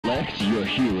Select your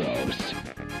heroes.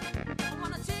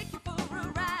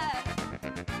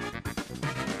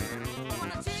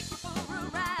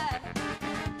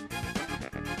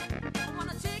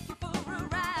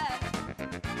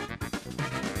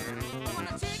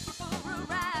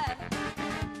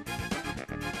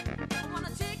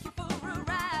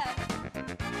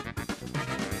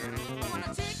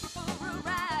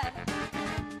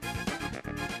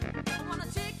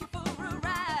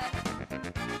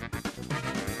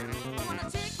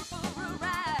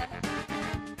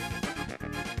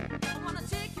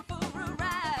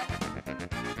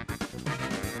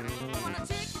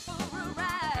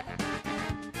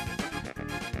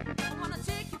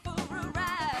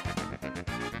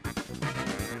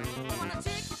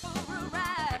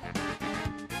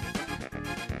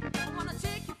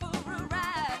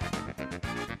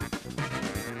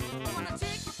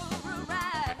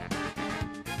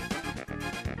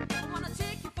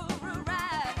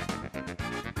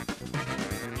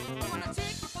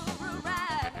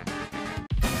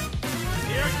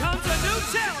 Here comes a new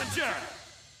challenger!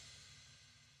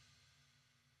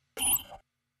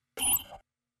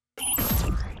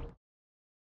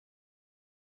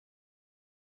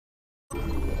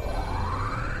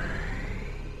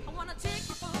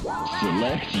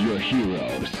 Select your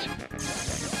heroes.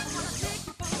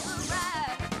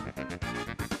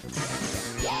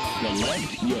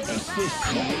 Select your assist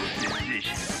type.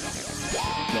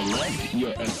 Select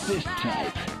your assist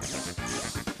type.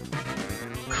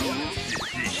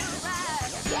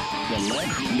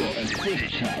 Select your assist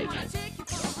type.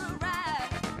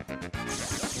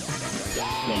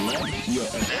 Select your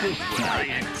assist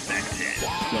type.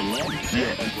 Select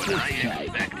your assist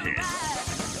type.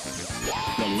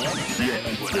 Select your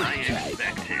assist type.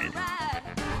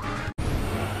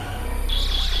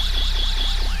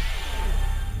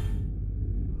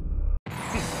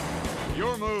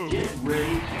 Your move. Get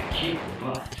ready to kick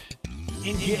butt.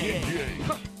 Engage.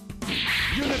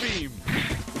 Unibeam.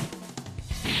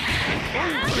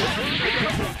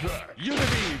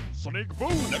 Unibeam. Sonic Boom.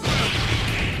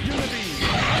 Unibeam.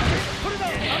 Put it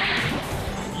out.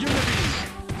 Unibeam.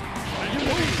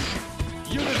 Unibeam.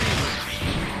 Unibeam.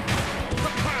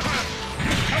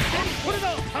 Put it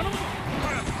out.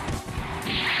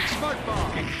 Smart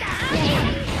Bomb.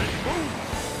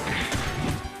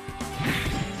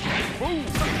 Boom. Boom.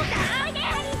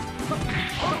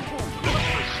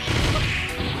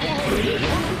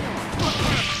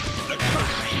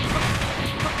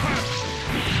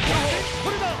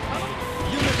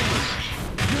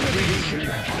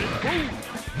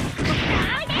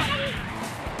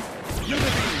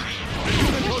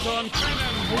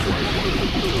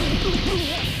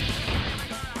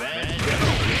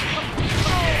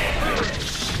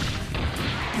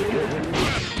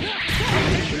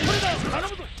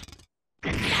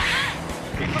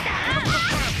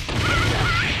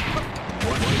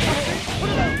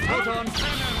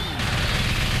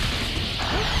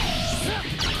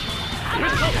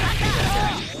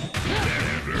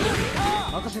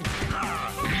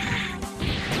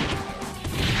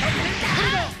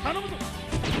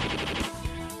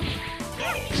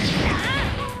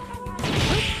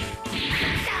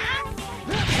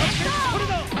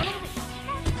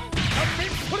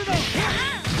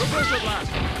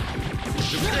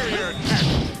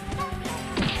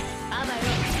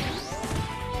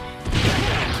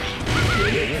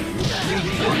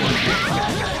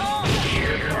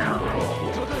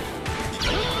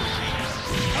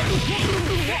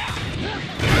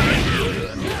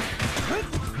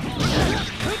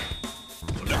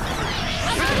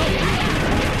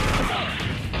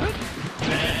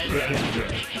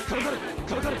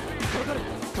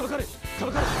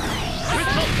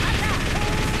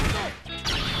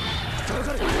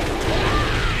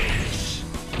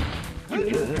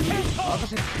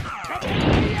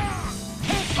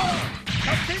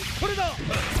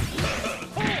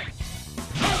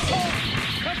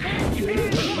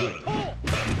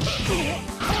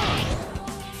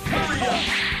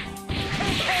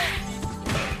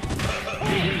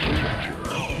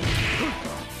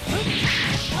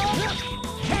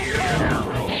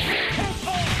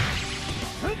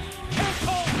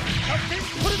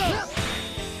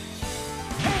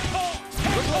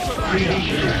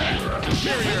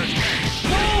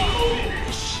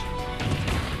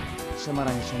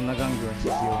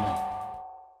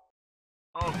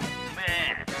 Oh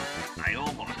man, I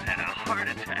almost had a heart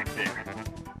attack there.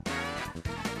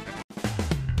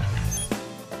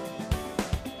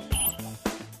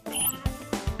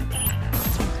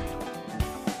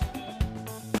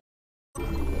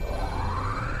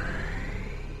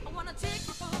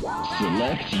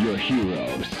 Select your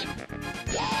heroes.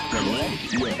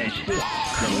 Select your assist.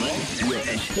 Select your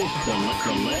assist. Select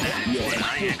your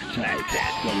assist type.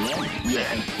 Select your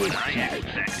assist type.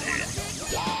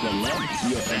 Select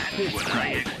your assist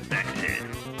type.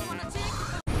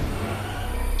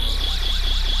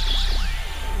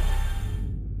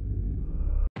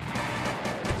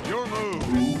 Your move.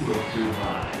 Who will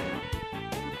survive?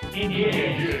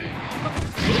 Engage.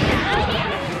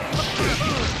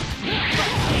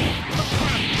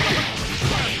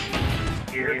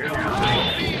 Here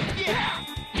comes.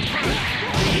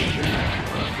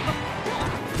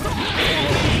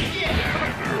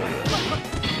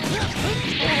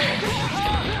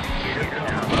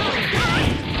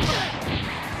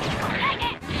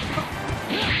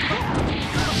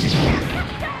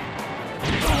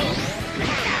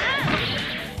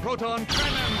 Proton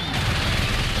cannon.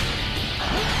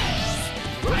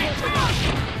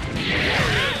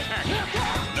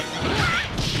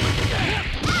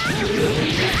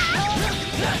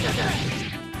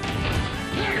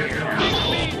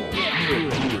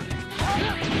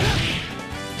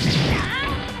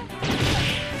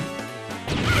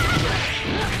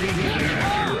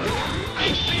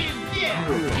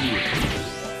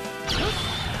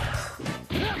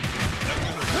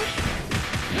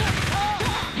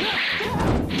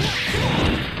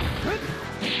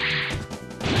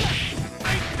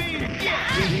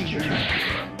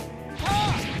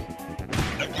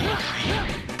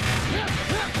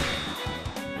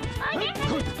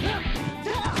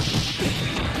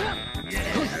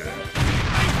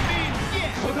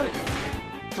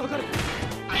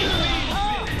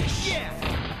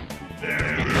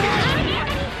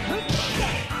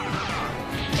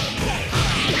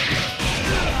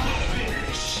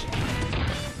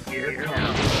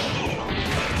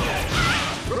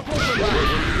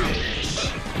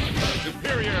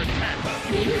 Superior attack.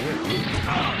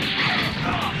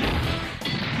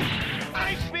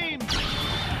 Ice beam.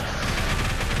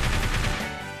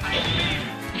 Ice beam.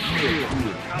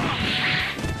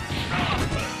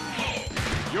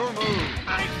 Your move.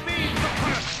 Ice beam.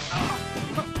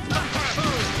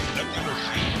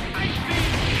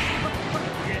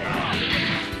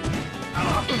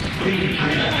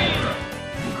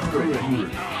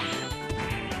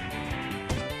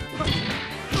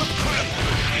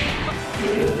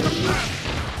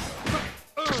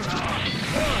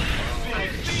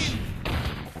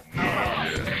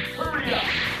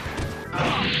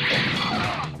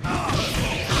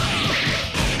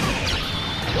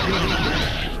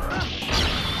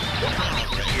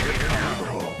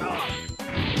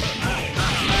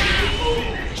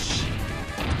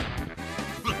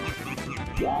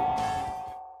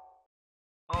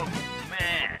 Oh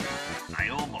man, I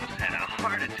almost had a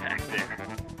heart attack there.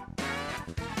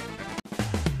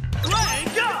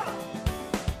 Rank up!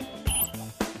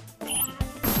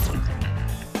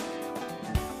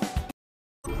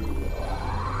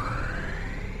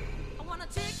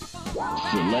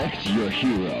 Select your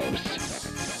heroes.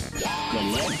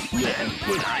 Select your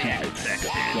assist type.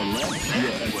 Select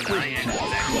your assist type.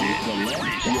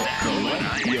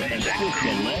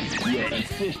 Select your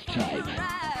assist type.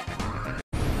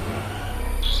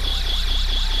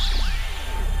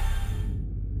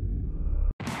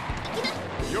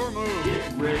 Your move.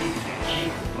 Get ready to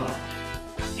kick butt.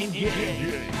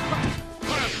 Engage.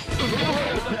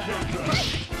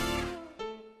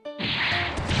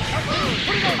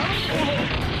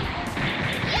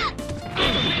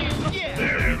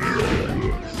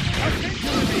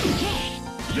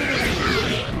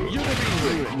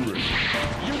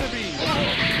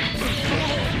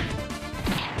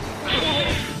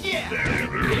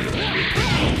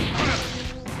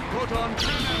 Proton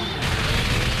cannon.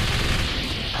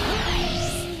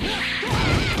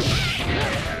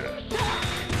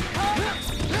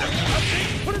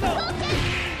 Put it up.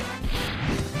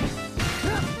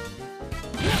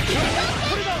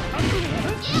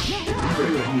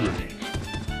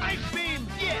 Ice beam.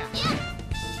 Yeah.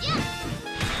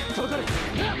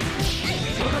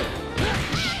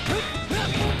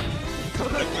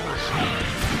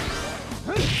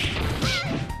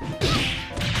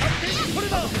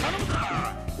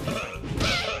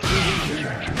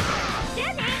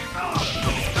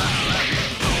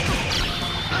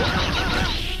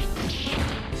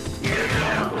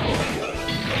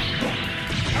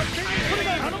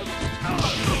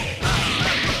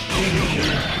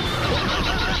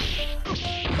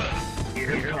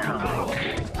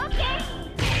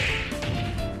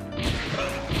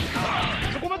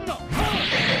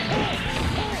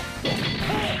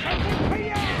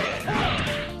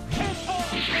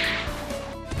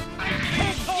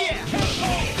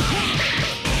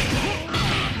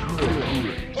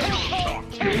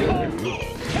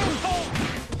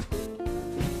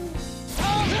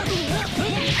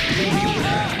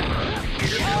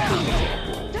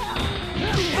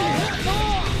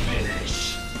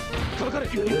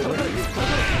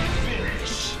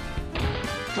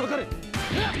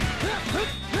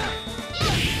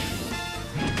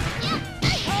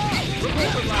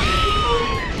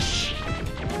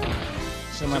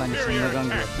 マラにそんな玩具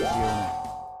は必要ない。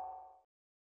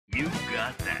 You've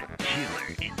got that killer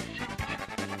instinct.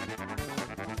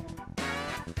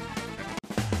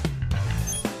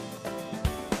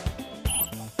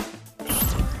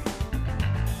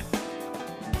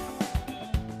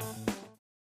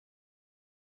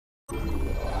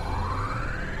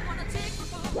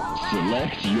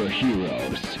 Select your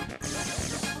heroes.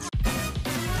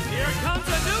 Here comes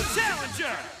a new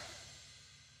challenger!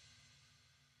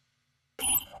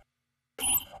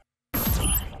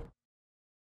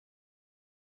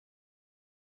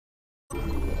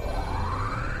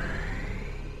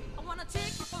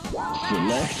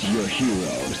 Select your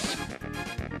heroes.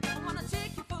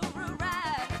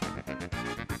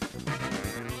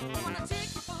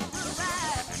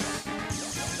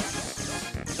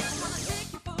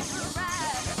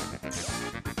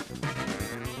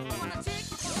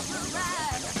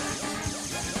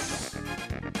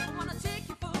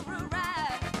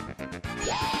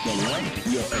 Select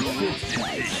your assist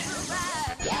type.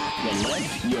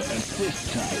 Select your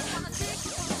assist type.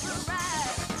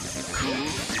 Cool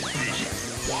decision.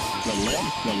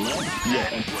 Select your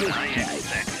That's what I assist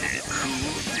type. expected.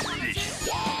 Cool decision.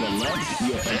 Select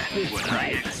your That's assist what I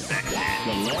type. expected.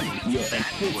 Select your That's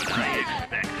assist what I type.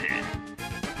 expected.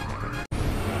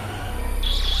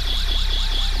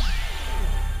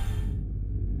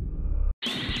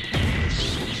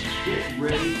 Get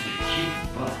ready to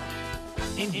keep up.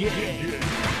 Engage.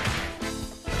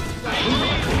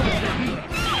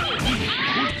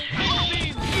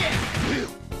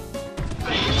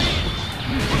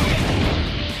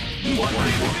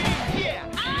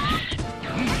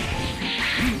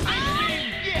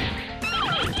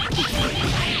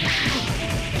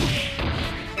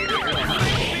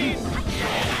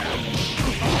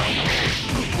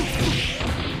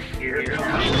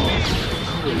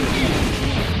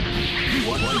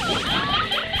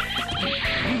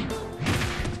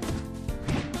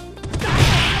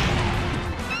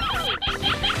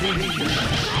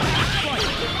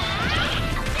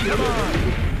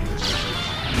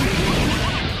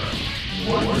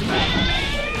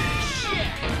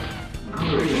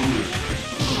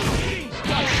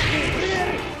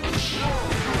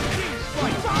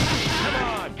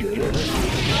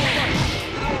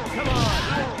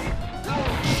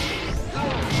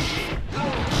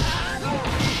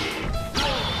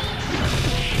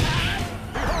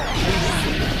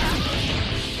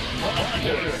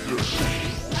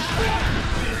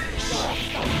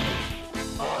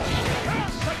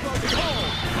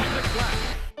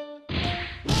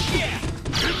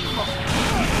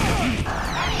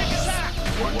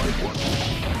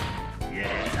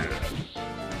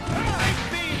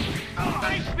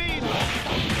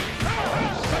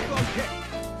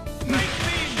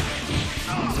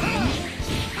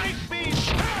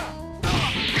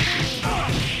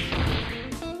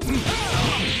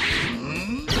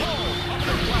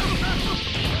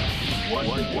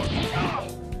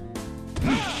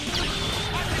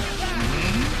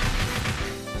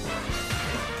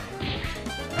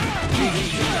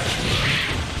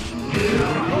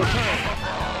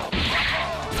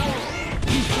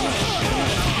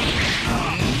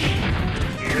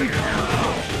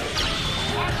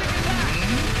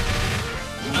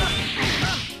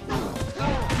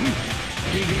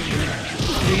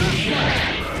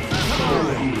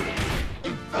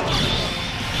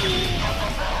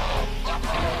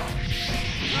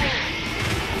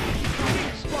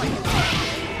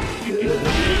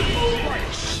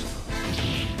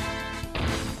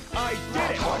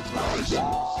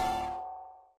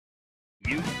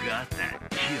 You've got that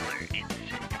killer instinct.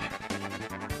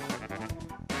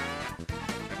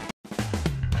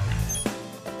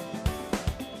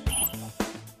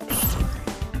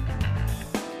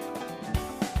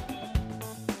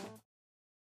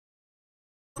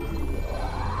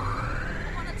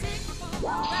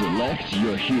 Select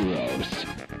your heroes.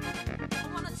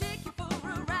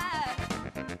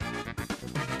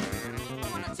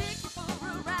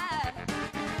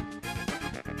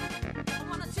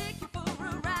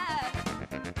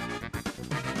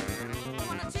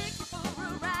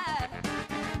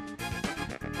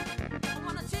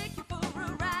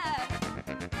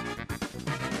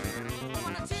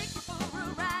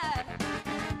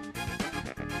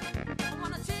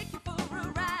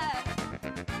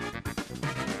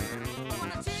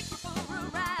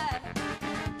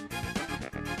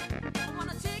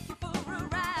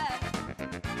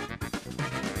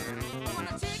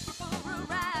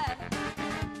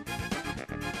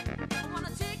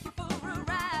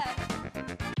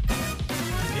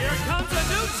 Here comes a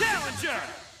new challenger!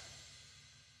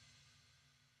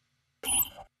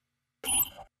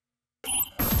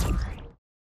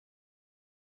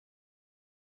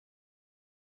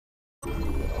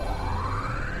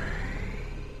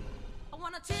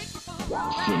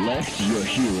 Select your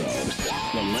heroes.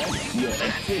 Select your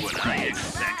assist What I type.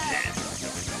 expected.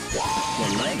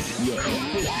 Select your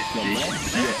assist. Select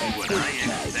your assist type.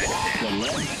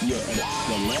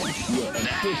 Select your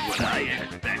assist What I type.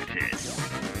 expected.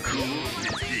 Cool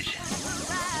decision.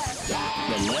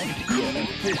 Select your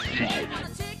assist type.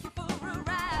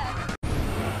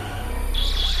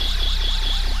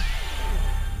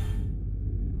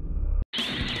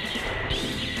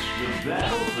 The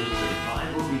battle for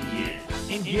survival begins.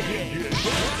 Engage.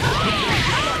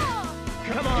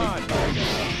 Come on!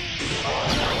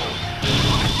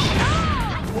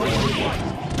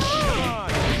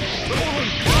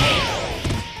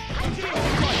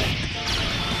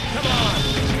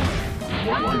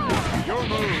 Your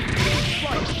move!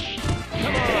 Fight!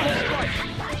 Come on! Fight!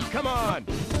 Come on!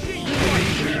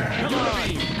 Come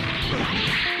on!